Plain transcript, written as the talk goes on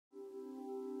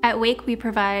At Wake, we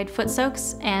provide foot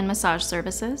soaks and massage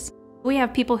services. We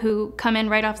have people who come in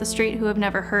right off the street who have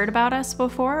never heard about us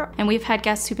before, and we've had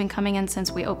guests who've been coming in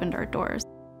since we opened our doors.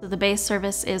 So the base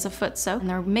service is a foot soak, and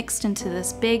they're mixed into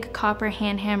this big copper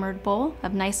hand-hammered bowl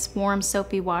of nice warm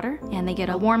soapy water, and they get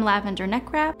a warm lavender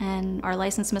neck wrap, and our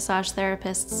licensed massage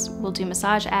therapists will do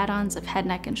massage add-ons of head,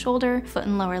 neck, and shoulder, foot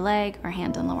and lower leg, or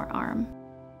hand and lower arm.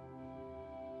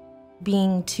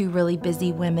 Being two really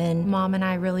busy women, Mom and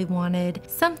I really wanted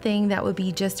something that would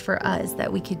be just for us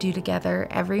that we could do together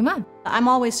every month. I'm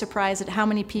always surprised at how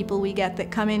many people we get that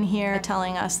come in here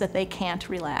telling us that they can't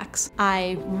relax.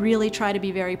 I really try to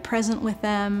be very present with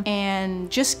them and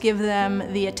just give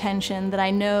them the attention that I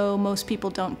know most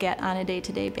people don't get on a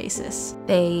day-to-day basis.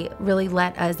 They really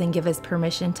let us and give us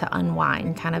permission to unwind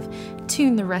and kind of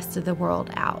tune the rest of the world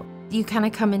out. You kind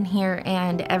of come in here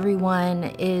and everyone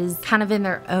is kind of in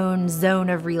their own zone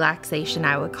of relaxation,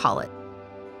 I would call it.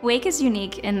 Wake is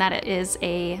unique in that it is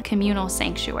a communal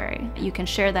sanctuary. You can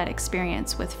share that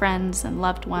experience with friends and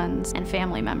loved ones and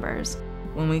family members.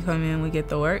 When we come in, we get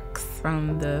the works,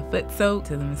 from the foot soak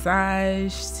to the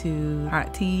massage to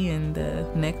hot tea and the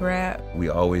neck wrap. We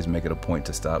always make it a point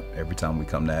to stop every time we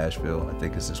come to Asheville. I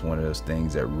think it's just one of those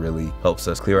things that really helps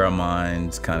us clear our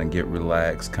minds, kind of get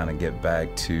relaxed, kind of get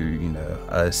back to,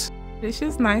 us. It's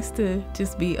just nice to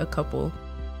just be a couple.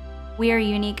 We are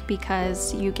unique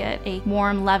because you get a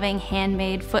warm, loving,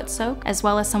 handmade foot soak, as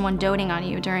well as someone doting on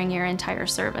you during your entire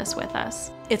service with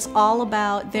us. It's all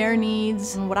about their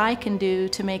needs and what I can do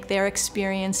to make their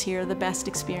experience here the best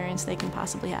experience they can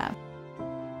possibly have.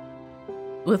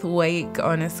 With Wake,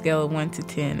 on a scale of 1 to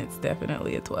 10, it's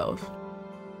definitely a 12.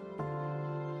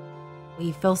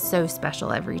 We feel so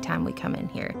special every time we come in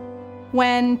here.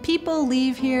 When people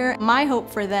leave here, my hope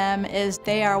for them is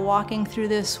they are walking through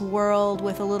this world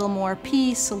with a little more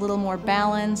peace, a little more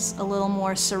balance, a little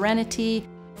more serenity.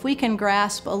 If we can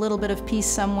grasp a little bit of peace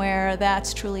somewhere,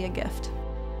 that's truly a gift.